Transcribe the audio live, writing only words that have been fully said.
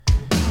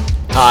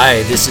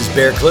Hi, this is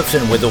Bear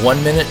Clifton with a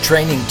 1-minute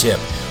training tip.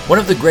 One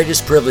of the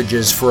greatest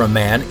privileges for a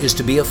man is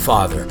to be a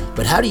father.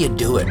 But how do you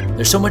do it?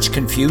 There's so much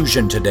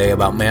confusion today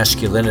about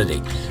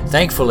masculinity.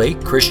 Thankfully,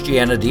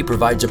 Christianity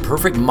provides a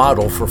perfect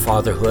model for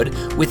fatherhood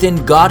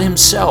within God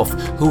Himself,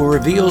 who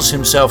reveals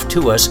Himself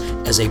to us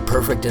as a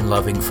perfect and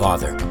loving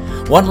Father.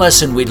 One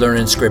lesson we learn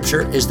in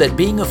Scripture is that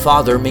being a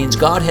father means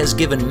God has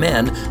given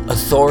men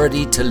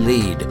authority to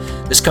lead.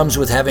 This comes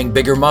with having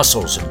bigger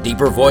muscles and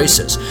deeper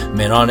voices.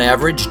 Men on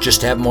average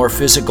just have more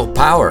physical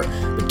power,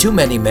 but too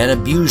many men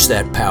abuse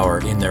that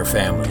power in their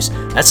families.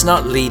 That's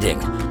not leading.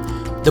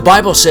 The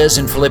Bible says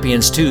in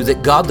Philippians 2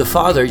 that God the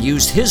Father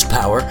used His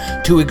power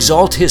to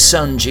exalt His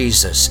Son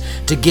Jesus,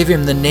 to give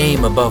Him the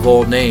name above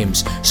all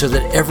names, so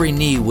that every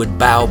knee would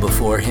bow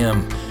before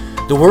Him.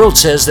 The world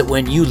says that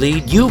when you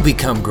lead, you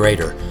become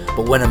greater.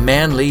 But when a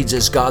man leads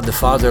as God the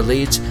Father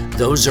leads,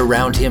 those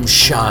around him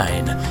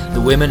shine.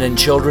 The women and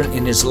children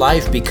in his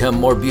life become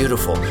more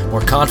beautiful,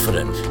 more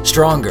confident,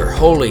 stronger,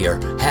 holier,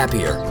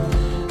 happier.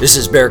 This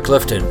is Bear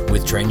Clifton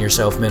with Train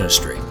Yourself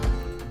Ministry.